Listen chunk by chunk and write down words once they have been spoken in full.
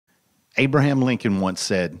Abraham Lincoln once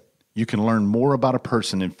said, "You can learn more about a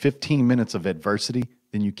person in 15 minutes of adversity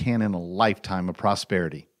than you can in a lifetime of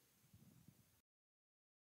prosperity."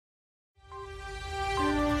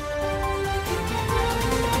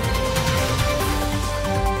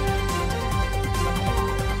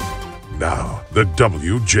 Now, the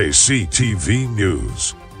WJCTV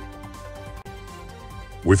News.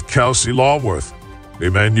 With Kelsey Longworth,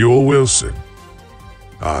 Emmanuel Wilson,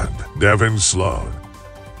 and Devin Sloan.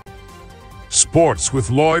 Sports with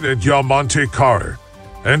Lloyd and Yamonte Carter.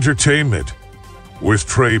 Entertainment with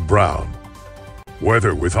Trey Brown.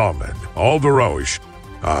 Weather with Ahmed Aldaroish.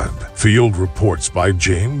 And field reports by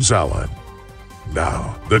James Allen.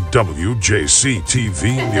 Now, the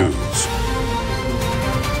WJCTV News.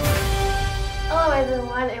 Hello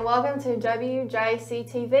everyone and welcome to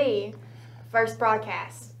WJCTV First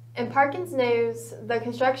Broadcast. In Perkins News, the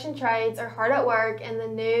construction trades are hard at work in the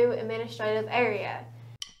new administrative area.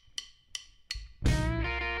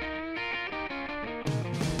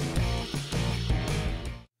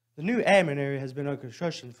 The new admin area has been under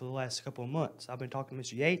construction for the last couple of months. I've been talking to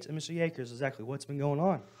Mr. Yates and Mr. Yakers exactly what's been going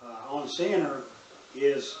on. On center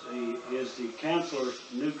is the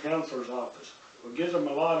new counselor's office. It gives them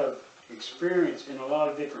a lot of experience in a lot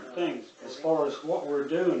of different things. As far as what we're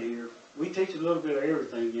doing here, we teach a little bit of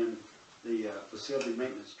everything in the facility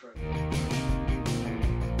maintenance trade.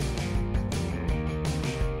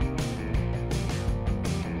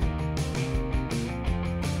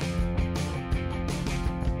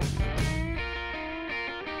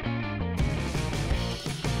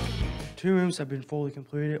 2 rooms have been fully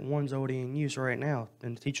completed, one's already in use right now,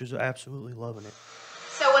 and the teachers are absolutely loving it.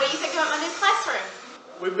 So what do you think about my new classroom?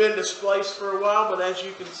 We've been displaced for a while, but as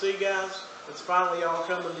you can see, guys, it's finally all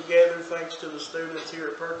coming together thanks to the students here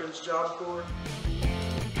at Perkins Job Corps.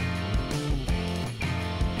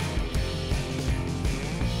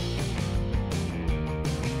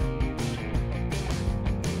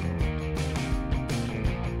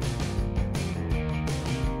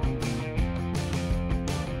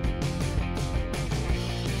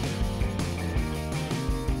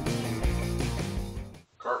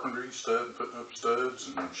 Carpentry, putting up studs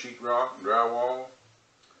and sheetrock and drywall.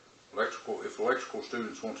 If electrical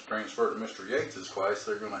students want to transfer to Mr. Yates's class,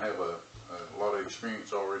 they're going to have a lot of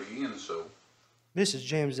experience already in. So, this is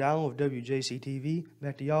James Allen with WJCTV.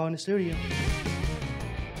 Back to y'all in the studio.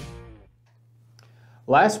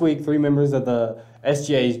 Last week, 3 members of the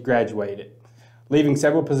SGAs graduated, leaving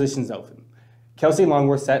several positions open. Kelsey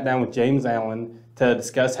Longworth sat down with James Allen to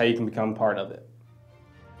discuss how you can become part of it.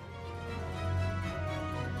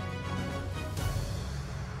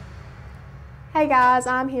 Hey guys,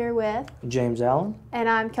 I'm here with James Allen. and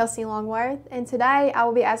I'm Kelsey Longworth, and today I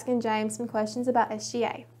will be asking James some questions about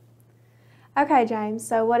SGA. Okay James,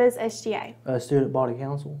 so what is SGA? Student Body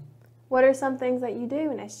Council. What are some things that you do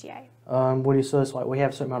in SGA? We discuss, like, we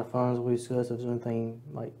have a certain amount of funds. We discuss if there's anything,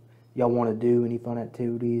 like, y'all want to do, any fun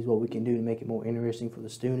activities, what we can do to make it more interesting for the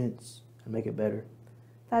students and make it better.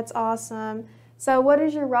 That's awesome. So what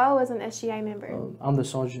is your role as an SGA member? I'm the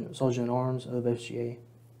Sergeant at Arms of SGA.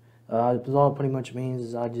 All it pretty much means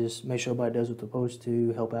is I just make sure everybody does what they're supposed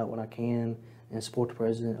to, help out when I can, and support the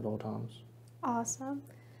president at all times. Awesome.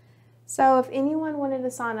 So if anyone wanted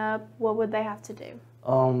to sign up, what would they have to do?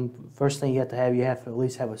 First thing you have to at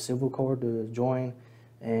least have a civil card to join,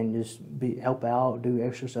 and just help out, do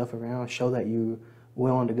extra stuff around, show that you're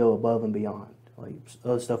willing to go above and beyond, like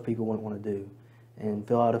other stuff people wouldn't want to do, and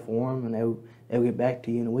fill out a form, and they'll get back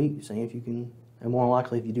to you in a week saying if you can. And more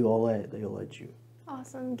likely, if you do all that, they'll let you.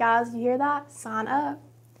 Awesome. Guys, you hear that? Sign up.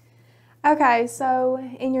 Okay, so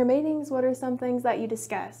in your meetings, what are some things that you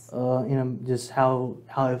discuss? Just how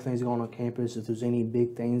everything's going on campus, if there's any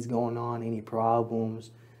big things going on, any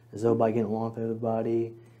problems, is everybody getting along with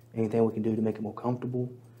everybody, anything we can do to make it more comfortable.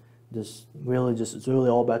 It's really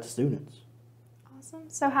all about the students. Awesome.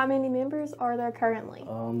 So how many members are there currently?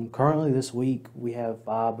 Currently this week we have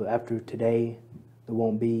 5, but after today there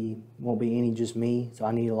won't be any just me, so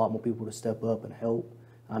I need a lot more people to step up and help.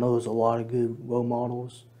 I know there's a lot of good role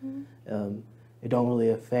models. Mm-hmm. It don't really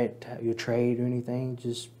affect your trade or anything.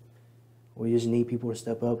 We just need people to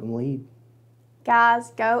step up and lead.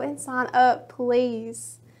 Guys, go and sign up,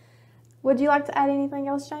 please. Would you like to add anything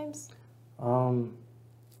else, James?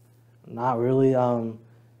 Not really.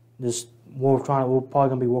 We're probably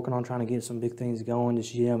gonna be working on trying to get some big things going.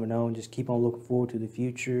 Just, you never know, and just keep on looking forward to the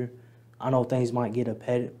future. I know things might get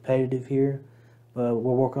repetitive here, but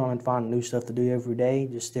we're working on finding new stuff to do every day.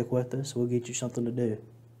 Just stick with us. We'll get you something to do.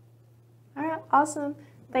 All right, awesome.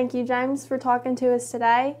 Thank you, James, for talking to us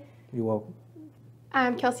today. You're welcome.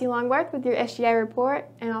 I'm Kelsey Longworth with your SGA report,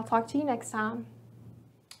 and I'll talk to you next time.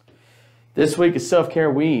 This week is Self-Care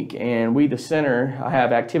Week, and we, the center,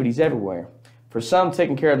 have activities everywhere. For some,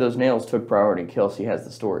 taking care of those nails took priority. Kelsey has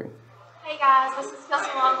the story. Hey guys, this is Kelsey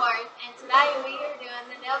Longworth, and today we are doing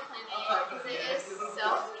the nail clinic because it is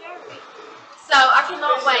Self-Care Week. So I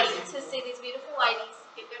cannot wait to see these beautiful ladies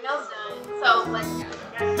get their nails done. So let's go.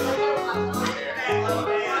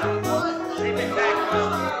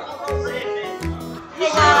 Hey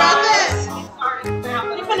guys,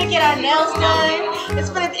 we're gonna get our nails done.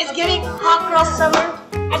 It's getting hot girl summer.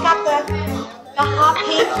 I got the hot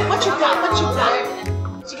pink. What you got? What you got?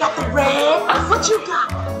 You got the red. What you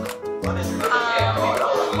got? What was it?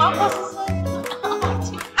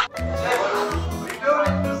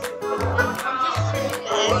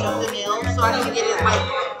 Of the nails, so I need to get it like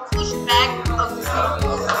pushed back of the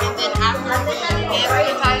circles, and then after hand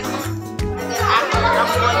sanitizer, and then after I'm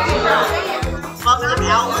going to buff them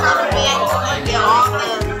out a little bit and get all the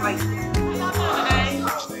like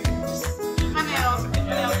my nails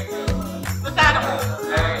without them.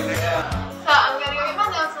 So I'm gonna go get my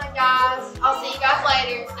nails done, guys. I'll see you guys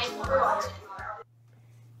later. Thank you for watching.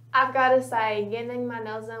 I've got to say, getting my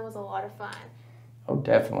nails done was a lot of fun. Oh,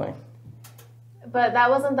 definitely. But that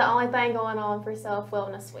wasn't the only thing going on for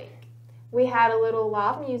Self-Wellness Week. We had a little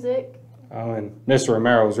live music. Oh, and Mr.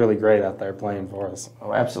 Romero was really great out there playing for us.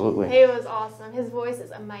 Oh, absolutely. He was awesome. His voice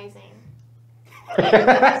is amazing.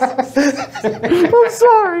 I'm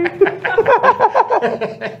sorry.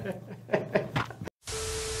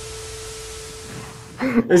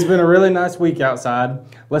 It's been a really nice week outside.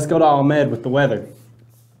 Let's go to Ahmed with the weather.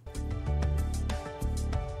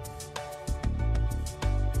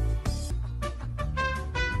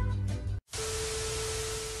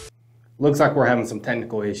 Looks like we're having some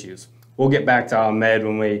technical issues. We'll get back to Ahmed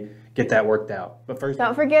when we get that worked out. But first,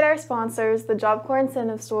 Don't forget our sponsors, the Job Corps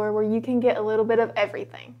Incentive Store, where you can get a little bit of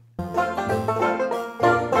everything.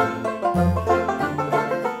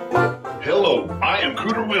 Hello, I am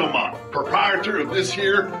Cooter Wilmot, proprietor of this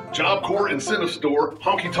here Job Corps Incentive Store,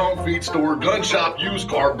 Honky Tonk Feed Store, Gun Shop, Used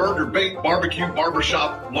Car, Burger, Bait, Barbecue,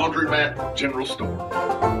 Barbershop, Laundromat, General Store.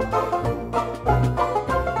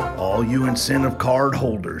 All you incentive card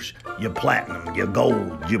holders, your platinum, your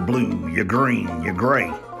gold, your blue, your green, your gray.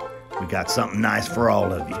 We got something nice for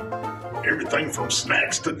all of you. Everything from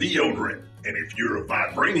snacks to deodorant. And if you're a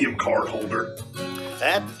vibranium card holder,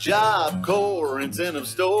 at the Job Corps Incentive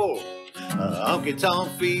Store, Honky Tonk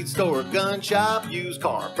Feed Store, Gun Shop, Used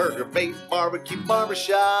Car, Burger, Bait, Barbecue,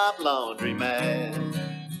 Barbershop, Laundromat.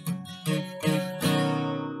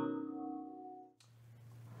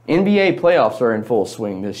 NBA playoffs are in full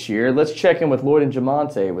swing this year. Let's check in with Lloyd and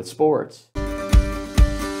Jamonte with sports.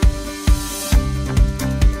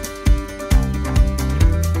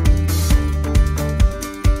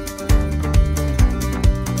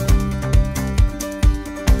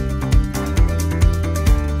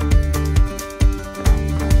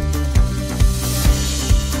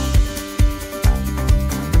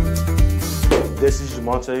 This is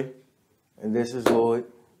Jamonte, and this is Lloyd,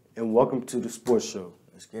 and welcome to the sports show.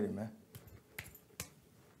 Let's get it, man.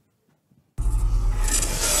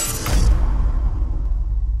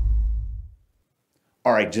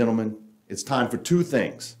 All right, gentlemen, it's time for two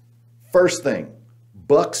things. First thing,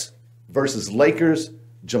 Bucks versus Lakers.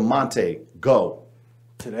 Jamonte, go.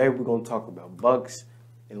 Today we're going to talk about Bucks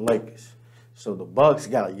and Lakers. So the Bucks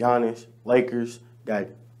got Giannis, Lakers got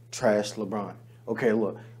trash LeBron. Okay,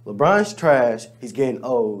 look, LeBron's trash, he's getting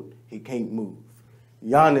old, he can't move.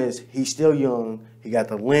 Giannis, he's still young, he got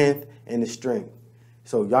the length and the strength.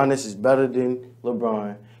 So Giannis is better than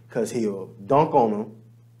LeBron because he'll dunk on him.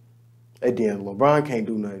 And then LeBron can't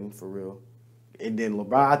do nothing for real. And then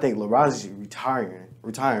LeBron, I think LeBron's retiring,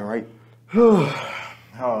 right?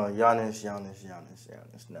 Giannis,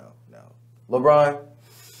 no. LeBron,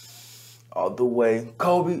 all the way.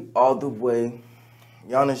 Kobe, all the way.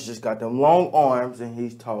 Giannis just got them long arms and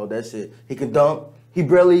he's tall, that's it. He can dunk, he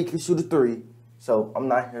barely can shoot a three. So I'm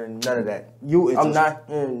not hearing none of that. I'm not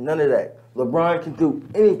hearing none of that. LeBron can do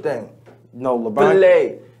anything. No,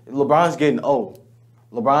 LeBron's getting old.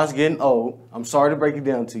 LeBron's getting old. I'm sorry to break it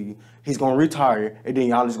down to you. He's going to retire, and then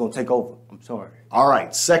Giannis is going to take over. I'm sorry. All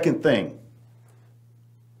right, second thing.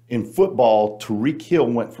 In football, Tyreek Hill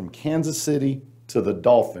went from Kansas City to the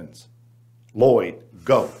Dolphins. Lloyd,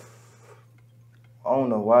 go. I don't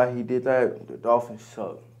know why he did that. The Dolphins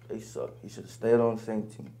suck. They suck. He should have stayed on the same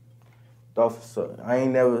team. Dolphins suck. I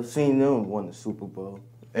ain't never seen them win the Super Bowl.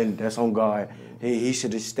 And that's on God. He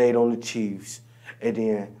should have stayed on the Chiefs and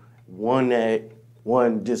then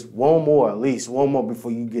just one more, at least one more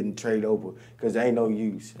before you getting traded over. Because there ain't no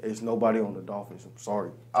use. There's nobody on the Dolphins. I'm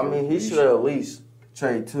sorry. I mean, he should have at least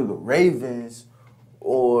traded to the Ravens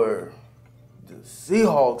or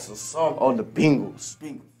Seahawks or something. Oh, the Bengals.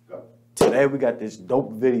 Today we got this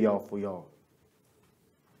dope video for y'all.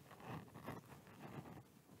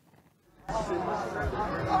 I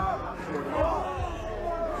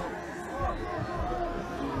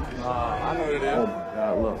know what it is. Oh my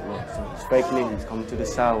God, look. So it's fake niggas coming to the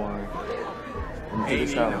sideline.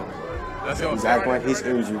 He's acting like he's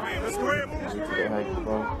injured.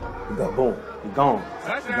 Boom. He gone.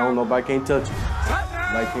 Nobody can't touch him.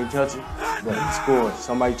 Nobody can't touch him. But he scored.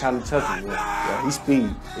 Somebody trying to touch him. Yeah, he's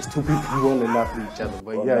speed. It's two people who want to knock each other.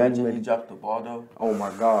 But yeah, imagine he dropped the ball though. Oh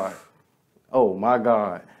my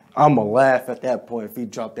God. I'ma laugh at that point if he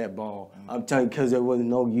dropped that ball. I'm telling you, because there was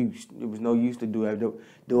no use. There was no use to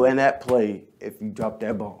doing that play if you drop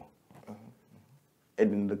that ball.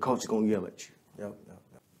 And then the coach is gonna yell at you. Yep.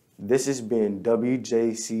 This has been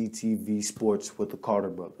WJCTV Sports with the Carter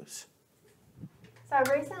Brothers. So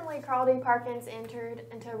recently, Carl D. Perkins entered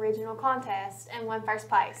into a regional contest and won first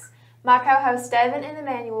place. My co-hosts Devin and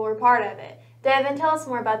Emmanuel were part of it. Devin, tell us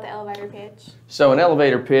more about the elevator pitch. So an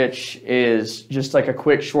elevator pitch is just like a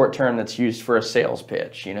quick short term that's used for a sales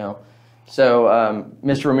pitch, you know. So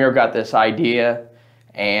Mr. Ramiro got this idea,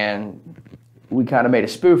 and we kind of made a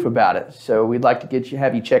spoof about it. So we'd like to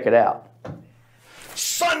have you check it out.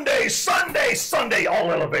 Sunday,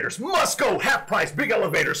 all elevators must go half price, big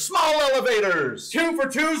elevators, small elevators. 2 for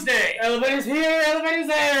Tuesday. Elevators here, elevators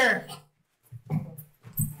there.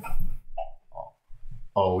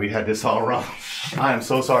 Oh, we had this all wrong. I am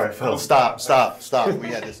so sorry, Phil. Stop. We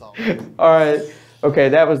had this all wrong. All right. Okay,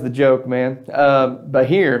 that was the joke, man. But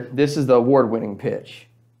here, this is the award-winning pitch.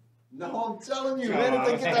 No, I'm telling you, man, if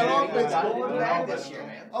they get that offense going this year,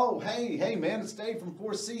 man. Oh, hey, man, it's Dave from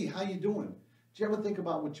 4C. How you doing? Did you ever think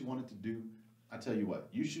about what you wanted to do? I tell you what,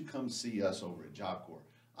 you should come see us over at Job Corps.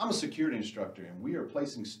 I'm a security instructor, and we are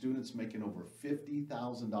placing students making over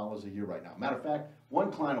 $50,000 a year right now. Matter of fact, one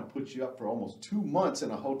client will put you up for almost 2 months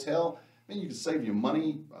in a hotel. Man, you can save your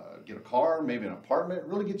money, get a car, maybe an apartment,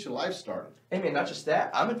 really get your life started. Hey man, not just that,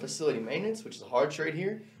 I'm in facility maintenance, which is a hard trade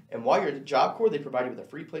here. And while you're at Job Corps, they provide you with a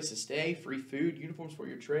free place to stay, free food, uniforms for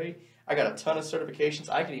your trade. I got a ton of certifications.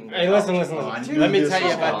 I could even Hey, listen. Let me tell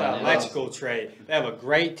you about the electrical trade. They have a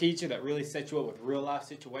great teacher that really sets you up with real life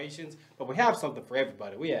situations. But we have something for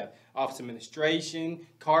everybody. We have office administration,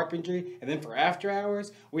 carpentry, and then for after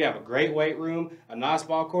hours, we have a great weight room, a nice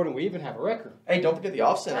ball court, and we even have a rec room. Hey, don't forget the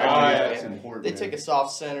off center. That's important. They take us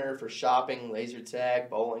off center for shopping, laser tag,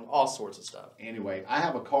 bowling, all sorts of stuff. Anyway, I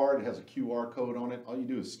have a card. It has a QR code on it. All you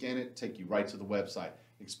do is scan it, take you right to the website.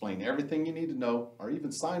 Explain everything you need to know, or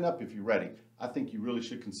even sign up if you're ready. I think you really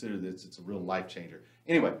should consider this. It's a real life changer.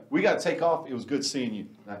 Anyway, we got to take off. It was good seeing you.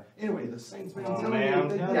 Anyway, the Saints, man.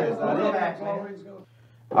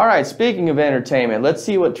 All right, speaking of entertainment, let's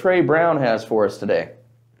see what Trey Brown has for us today.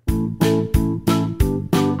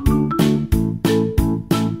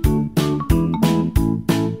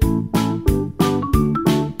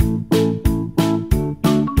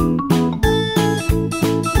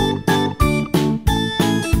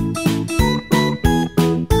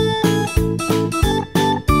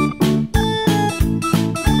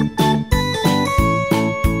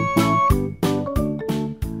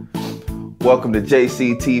 Welcome to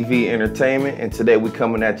JCTV Entertainment, and today we're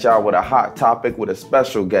coming at y'all with a hot topic with a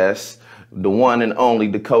special guest, the one and only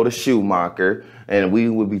Dakota Schumacher, and we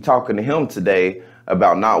will be talking to him today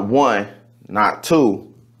about not one, not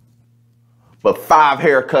two, but 5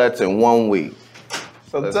 haircuts in 1 week.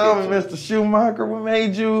 So tell me, Mr. Schumacher, what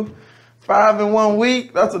made you 5 in 1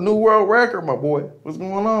 week? That's a new world record, my boy. What's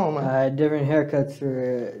going on, man? Different haircuts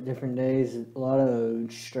for different days, a lot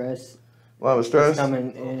of stress. A lot of stress?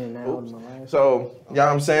 Coming in and out of my life. So, you know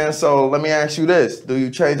what I'm saying? So, let me ask you this. Do you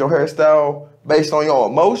change your hairstyle based on your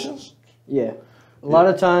emotions? Yeah. A lot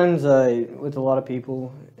of times, with a lot of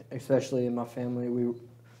people, especially in my family,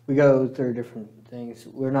 we go through different things.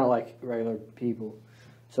 We're not like regular people.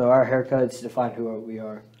 So, our haircuts define who we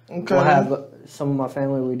are. Okay. We'll have, some of my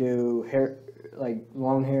family, we do hair, like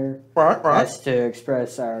long hair. Right. That's to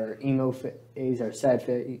express our emo phase, our sad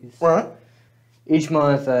phase. Right. Each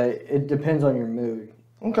month, it depends on your mood.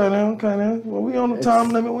 Okay then. Well, we on the time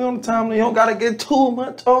limit. You don't gotta get too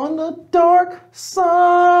much on the dark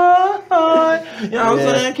side. You know what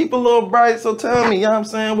I'm saying? Keep a little bright. So tell me, you know what I'm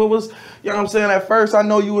saying? What was, you know what I'm saying? At first, I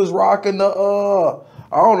know you was rocking the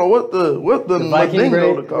I don't know what the Viking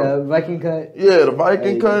Viking cut. Yeah, the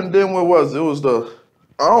Viking cut. And then what was it? It was the,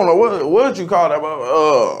 I don't know what you call that,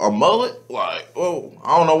 a mullet? Like, oh,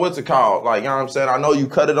 I don't know what's it called. Like, you know what I'm saying? I know you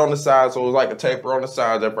cut it on the side, so it was like a taper on the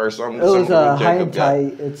sides at first. It was high and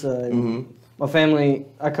tight. It's a My family,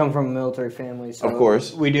 I come from a military family, so Of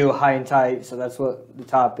course. we do high and tight, so that's what the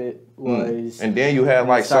topic was. And then you had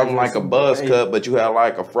like something like a buzz cut, but you had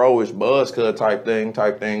like a fro-ish buzz cut type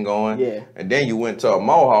thing going. Yeah. And then you went to a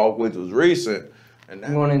mohawk, which was recent. And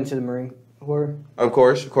I'm going into the Marine Corps. Of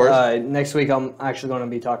course. Next week, I'm actually going to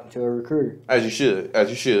be talking to a recruiter. As you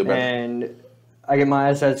should, man. And I get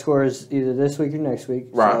my SAT scores either this week or next week.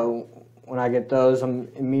 Right. So when I get those, I'm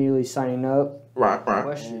immediately signing up. Right.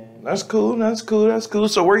 That's cool.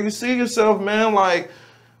 So where you see yourself, man? Like,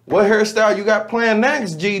 what hairstyle you got planned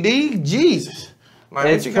next, GD? Jesus. Like,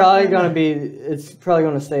 It's probably going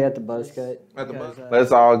to stay at the buzz cut.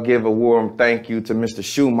 Let's all give a warm thank you to Mr.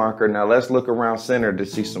 Schumacher. Now let's look around center to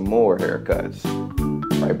see some more haircuts.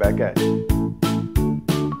 Right back at you.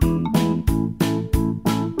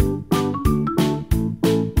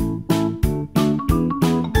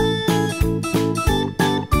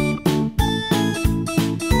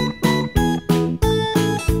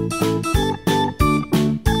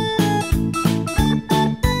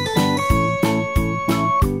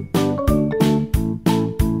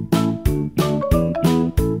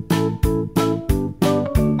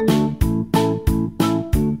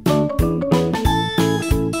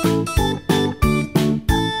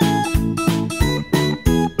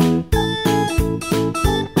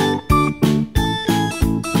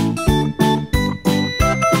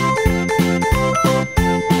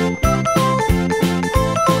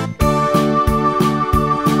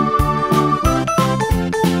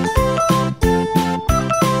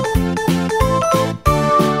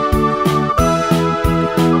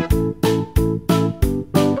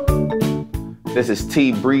 This is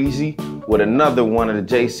T Breezy with another one of the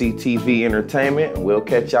JCTV Entertainment, and we'll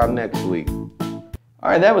catch y'all next week. All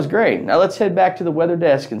right, that was great. Now let's head back to the weather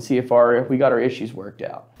desk and see if we got our issues worked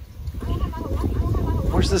out.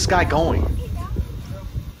 Where's this guy going?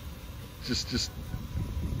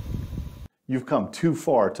 You've come too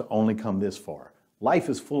far to only come this far. Life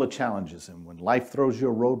is full of challenges, and when life throws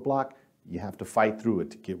you a roadblock, you have to fight through it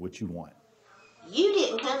to get what you want. You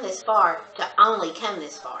didn't come this far to only come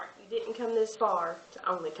this far. You didn't come this far to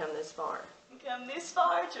only come this far. You come this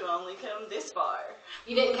far to only come this far.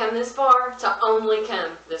 You didn't come this far to only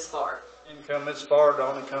come this far. You didn't come this far to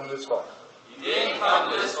only come this far. You didn't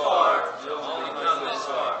come this far to only come this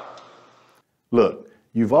far. Look,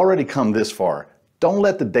 you've already come this far. Don't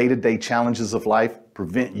let the day-to-day challenges of life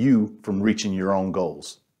prevent you from reaching your own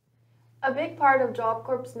goals. A big part of Job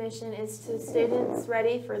Corps' mission is to students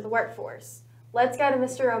ready for the workforce. Let's go to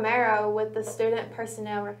Mr. Romero with the Student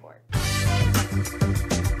Personnel Report.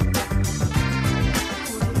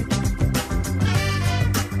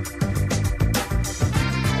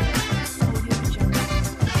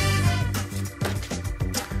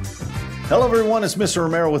 Hello everyone, it's Mr.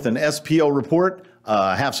 Romero with an SPO report.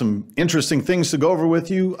 I have some interesting things to go over with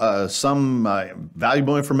you, some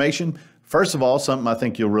valuable information. First of all, something I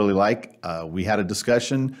think you'll really like. We had a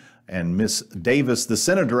discussion and Ms. Davis, the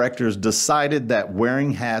center director, has decided that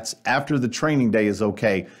wearing hats after the training day is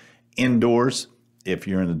okay. Indoors, if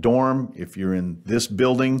you're in a dorm, if you're in this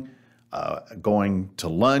building, going to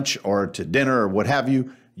lunch or to dinner or what have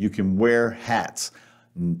you, you can wear hats.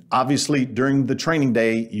 Obviously, during the training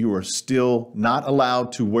day, you are still not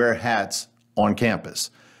allowed to wear hats on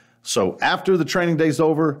campus. So after the training day's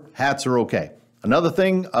over, hats are okay. Another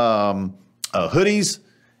thing, hoodies,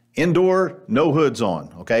 indoor, no hoods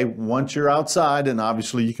on, okay? Once you're outside, and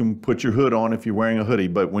obviously you can put your hood on if you're wearing a hoodie,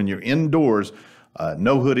 but when you're indoors,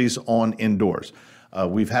 no hoodies on indoors.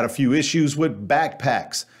 We've had a few issues with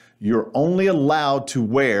backpacks. You're only allowed to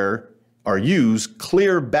wear or use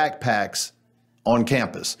clear backpacks on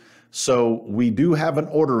campus. So we do have an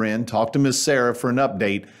order in. Talk to Ms. Sarah for an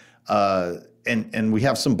update. And we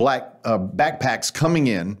have some black backpacks coming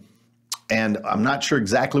in, and I'm not sure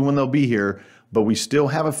exactly when they'll be here, but we still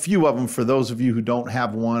have a few of them for those of you who don't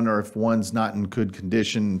have one, or if one's not in good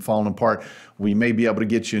condition and falling apart, we may be able to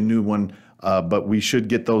get you a new one, but we should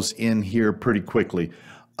get those in here pretty quickly.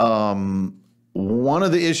 One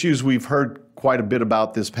of the issues we've heard quite a bit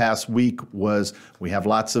about this past week was we have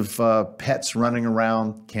lots of pets running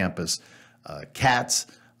around campus, cats,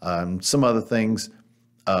 some other things.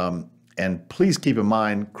 And please keep in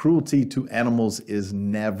mind, cruelty to animals is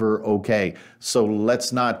never okay. So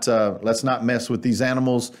let's not mess with these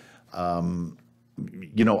animals. You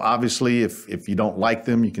know, obviously, if you don't like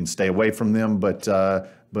them, you can stay away from them.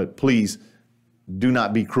 But please do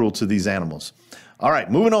not be cruel to these animals. All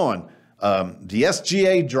right, moving on. The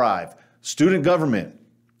SGA Drive, student government.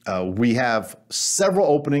 We have several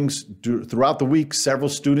openings throughout the week. Several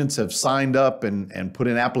students have signed up and put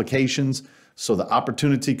in applications, so the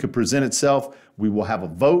opportunity could present itself. We will have a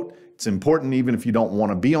vote It's important even if you don't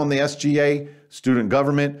want to be on the SGA, student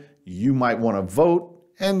government, you might want to vote,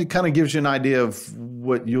 and it kind of gives you an idea of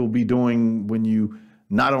what you'll be doing when you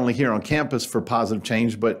not only here on campus for positive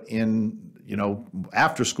change, but in,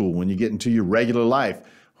 after school, when you get into your regular life.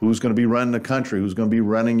 Who's going to be running the country? Who's going to be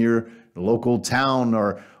running your local town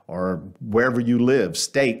or wherever you live,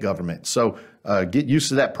 state government? So get used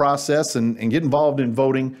to that process and get involved in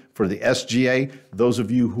voting for the SGA. Those of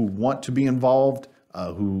you who want to be involved,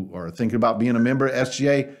 who are thinking about being a member of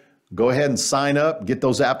SGA, go ahead and sign up, get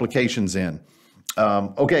those applications in.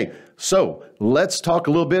 Okay, so let's talk a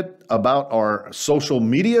little bit about our social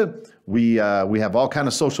media. We have all kind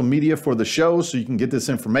of social media for the show, so you can get this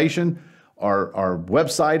information. Our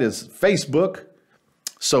website is Facebook,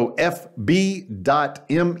 so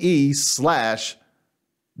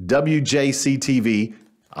fb.me/WJCTV,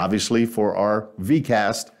 obviously for our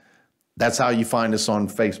VCast. That's how you find us on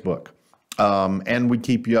Facebook. And we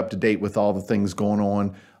keep you up to date with all the things going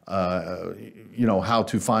on, how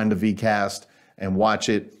to find a VCast and watch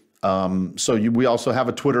it. We also have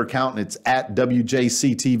a Twitter account, and it's at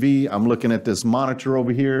WJCTV. I'm looking at this monitor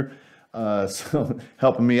over here, so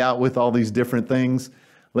helping me out with all these different things.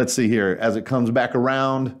 Let's see here. As it comes back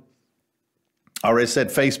around, I already said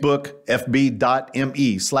Facebook,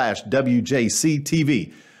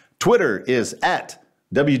 fb.me/WJCTV. Twitter is at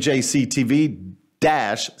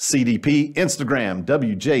WJCTV-CDP. Instagram,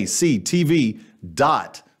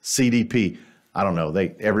 WJCTV.CDP. I don't know.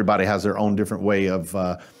 Everybody has their own different way of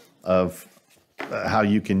how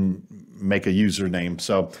you can make a username.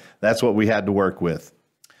 So that's what we had to work with.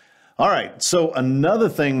 All right. So another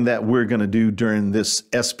thing that we're going to do during this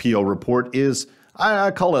SPO report is I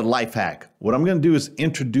call it a life hack. What I'm going to do is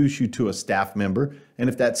introduce you to a staff member. And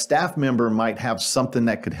if that staff member might have something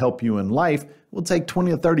that could help you in life, we'll take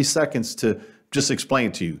 20 or 30 seconds to just explain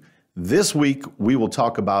it to you. This week, we will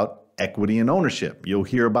talk about equity and ownership. You'll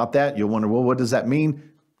hear about that. You'll wonder, well, what does that mean?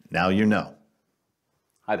 Now you know.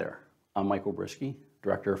 Hi there. I'm Michael Brisky,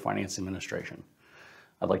 Director of Finance Administration.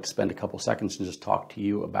 I'd like to spend a couple seconds and just talk to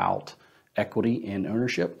you about equity and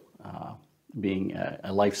ownership, being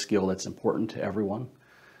a life skill that's important to everyone.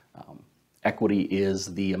 Equity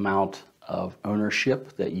is the amount of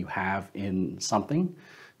ownership that you have in something.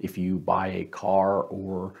 If you buy a car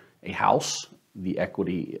or a house, the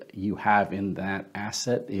equity you have in that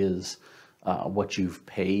asset is what you've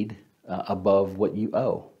paid above what you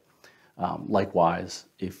owe. Likewise,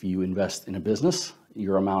 if you invest in a business,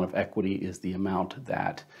 your amount of equity is the amount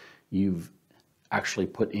that you've actually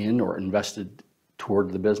put in or invested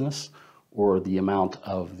toward the business, or the amount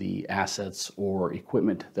of the assets or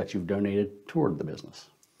equipment that you've donated toward the business.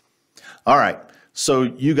 All right. So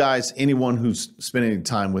you guys, anyone who's spending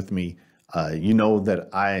time with me, you know that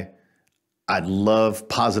I love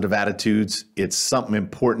positive attitudes. It's something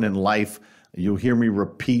important in life. You'll hear me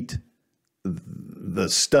repeat the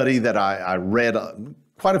study that I read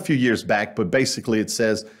quite a few years back, but basically it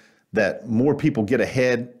says that more people get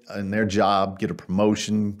ahead in their job, get a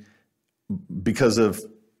promotion because of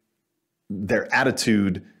their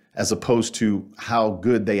attitude as opposed to how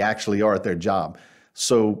good they actually are at their job.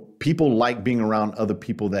 So people like being around other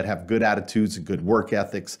people that have good attitudes and good work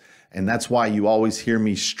ethics. And that's why you always hear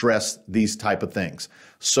me stress these type of things.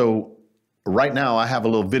 So right now I have a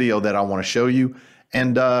little video that I want to show you,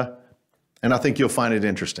 and I think you'll find it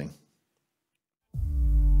interesting.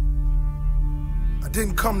 I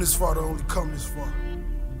didn't come this far to only come this far.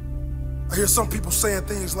 I hear some people saying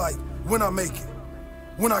things like, when I make it,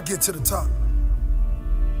 when I get to the top.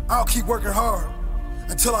 I'll keep working hard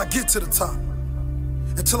until I get to the top,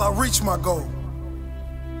 until I reach my goal.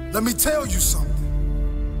 Let me tell you something.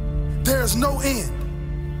 There's no end.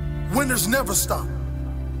 Winners never stop.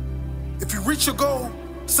 If you reach your goal,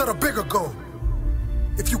 set a bigger goal.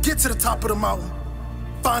 If you get to the top of the mountain,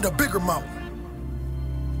 find a bigger mountain.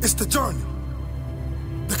 It's the journey,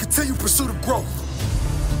 the continued pursuit of growth,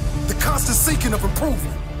 the constant seeking of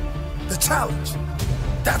improvement, the challenge.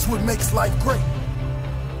 That's what makes life great.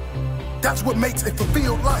 That's what makes a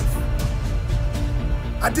fulfilled life.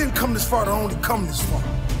 I didn't come this far to only come this far.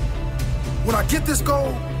 When I get this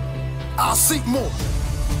goal, I'll seek more.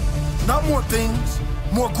 Not more things,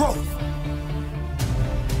 more growth.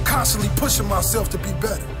 Constantly pushing myself to be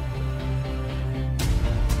better.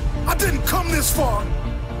 I didn't come this far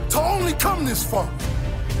to only come this far.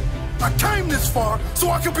 I came this far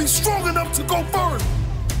so I could be strong enough to go further.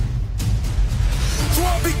 So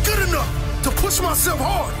I'll be good enough to push myself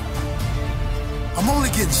harder. I'm only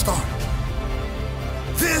getting started.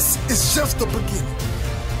 This is just the beginning.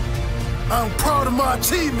 I'm proud of my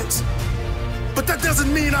achievements, but that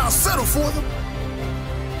doesn't mean I'll settle for them.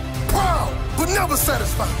 Proud, but never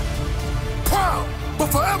satisfied. Proud, but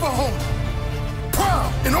forever hungry.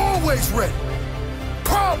 Proud and always ready.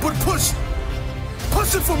 Proud, but pushing.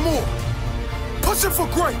 Pushing for more. Pushing for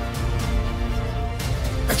great.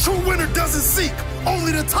 A true winner doesn't seek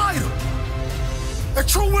only the title. A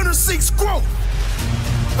true winner seeks growth.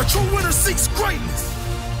 A true winner seeks greatness.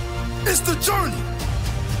 It's the journey.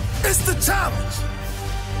 It's the challenge.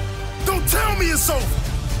 Don't tell me it's over.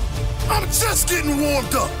 I'm just getting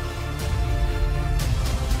warmed up.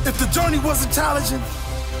 If the journey wasn't challenging,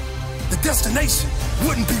 the destination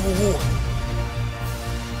wouldn't be rewarding.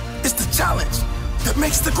 It's the challenge that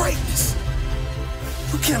makes the greatness.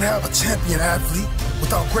 You can't have a champion athlete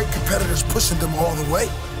without great competitors pushing them all the way.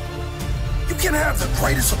 You can't have the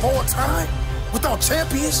greatest of all time without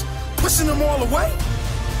champions pushing them all the way.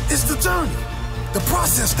 It's the journey, the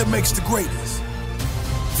process that makes the greatness.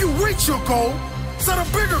 If you reach your goal, set a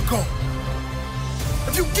bigger goal.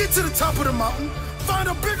 If you get to the top of the mountain, find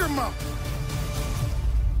a bigger mountain.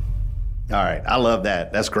 All right, I love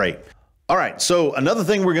that. That's great. All right, so another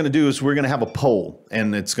thing we're going to do is we're going to have a poll,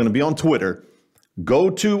 and it's going to be on Twitter. Go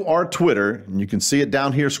to our Twitter, and you can see it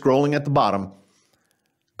down here scrolling at the bottom.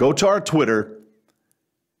 Go to our Twitter,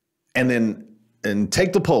 and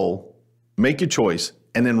take the poll, make your choice,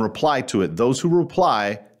 and then reply to it. Those who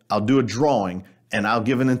reply, I'll do a drawing, and I'll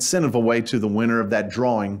give an incentive away to the winner of that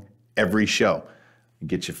drawing every show.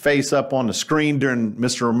 Get your face up on the screen during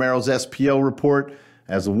Mr. Romero's SPO report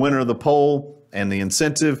as the winner of the poll and the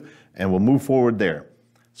incentive, and we'll move forward there.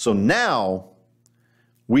 So now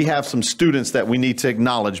we have some students that we need to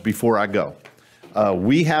acknowledge before I go.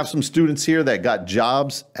 We have some students here that got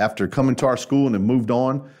jobs after coming to our school and have moved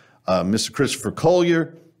on. Mr. Christopher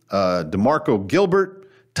Collier, DeMarco Gilbert,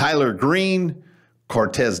 Tyler Green,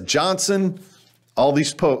 Cortez Johnson, all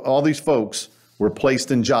these folks were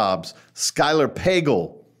placed in jobs. Skylar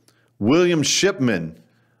Pagel, William Shipman,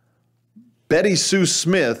 Betty Sue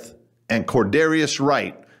Smith, and Cordarius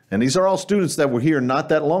Wright. And these are all students that were here not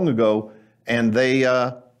that long ago, and they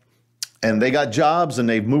got jobs, and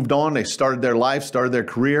they've moved on. They started their life, started their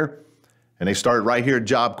career, and they started right here at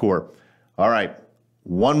Job Corps. All right,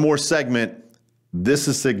 one more segment. This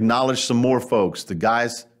is to acknowledge some more folks, the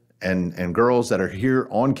guys and girls that are here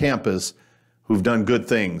on campus who've done good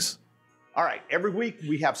things. All right, every week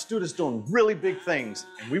we have students doing really big things,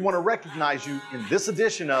 and we want to recognize you in this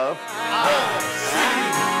edition of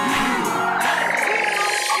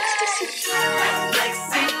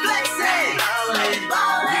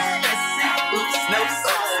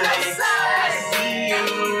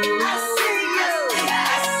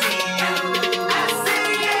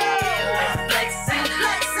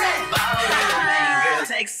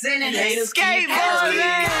And haters keep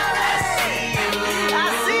skateboarding.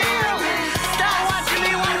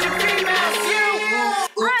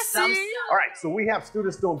 All right, so we have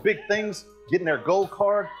students doing big things, getting their gold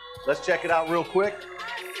card. Let's check it out real quick.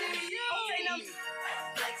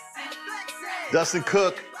 Dustin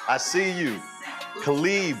Cook, I see you.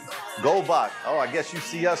 Khalib Golbach, oh, I guess you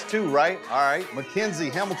see us too, right? All right, Mackenzie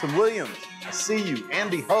Hamilton Williams, I see you.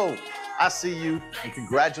 Andy Ho, I see you. And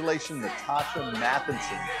congratulations, Natasha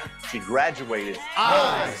Matheson. She graduated.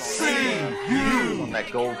 I see you. On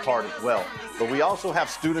that gold card as well. But we also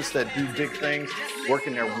have students that do big things,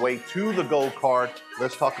 working their way to the gold card.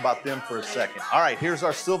 Let's talk about them for a second. All right, here's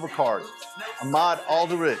our silver card. Ahmad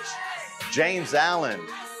Alderich, James Allen,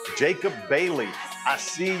 Jacob Bailey, I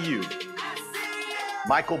see you.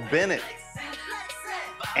 Michael Bennett,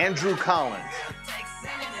 Andrew Collins,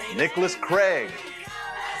 Nicholas Craig,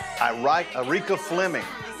 Arika Fleming,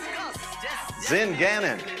 Zen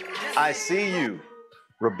Gannon, I see you.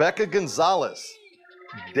 Rebecca Gonzalez,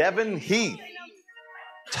 Devin Heath,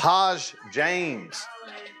 Taj James,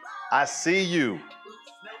 I see you.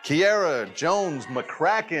 Kiara Jones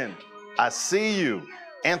McCracken, I see you.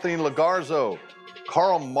 Anthony Lagarzo,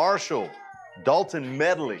 Carl Marshall, Dalton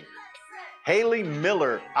Medley, Haley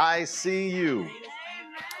Miller, I see you.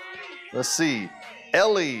 Let's see,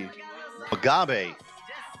 Ellie Magabe,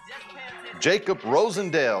 Jacob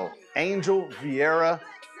Rosendale, Angel Vieira,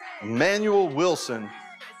 Emmanuel Wilson,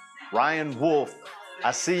 Ryan Wolf,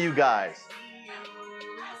 I see you guys.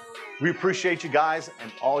 We appreciate you guys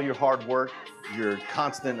and all your hard work, your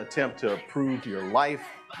constant attempt to improve your life,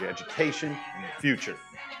 your education, and your future.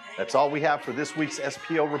 That's all we have for this week's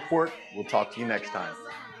SPO report. We'll talk to you next time.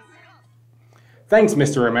 Thanks,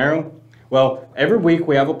 Mr. Romero. Well, every week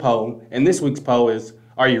we have a poll, and this week's poll is,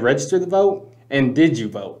 are you registered to vote, and did you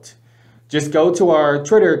vote? Just go to our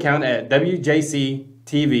Twitter account at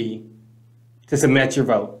WJCTV to submit your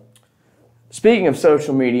vote. Speaking of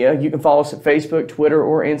social media, you can follow us at Facebook, Twitter,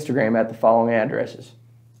 or Instagram at the following addresses.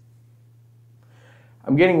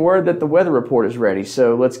 I'm getting word that the weather report is ready,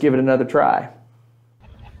 so let's give it another try.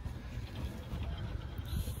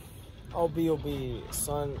 Will be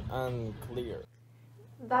sun and clear.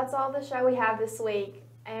 That's all the show we have this week,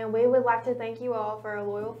 and we would like to thank you all for our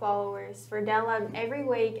loyal followers for downloading every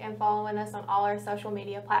week and following us on all our social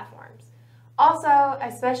media platforms. Also,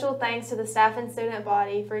 a special thanks to the staff and student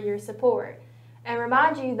body for your support. And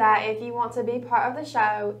remind you that if you want to be part of the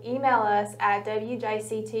show, email us at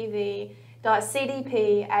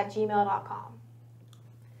wjctv.cdp@gmail.com.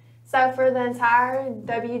 So for the entire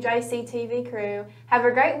WJCTV crew, have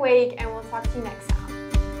a great week and we'll talk to you next time.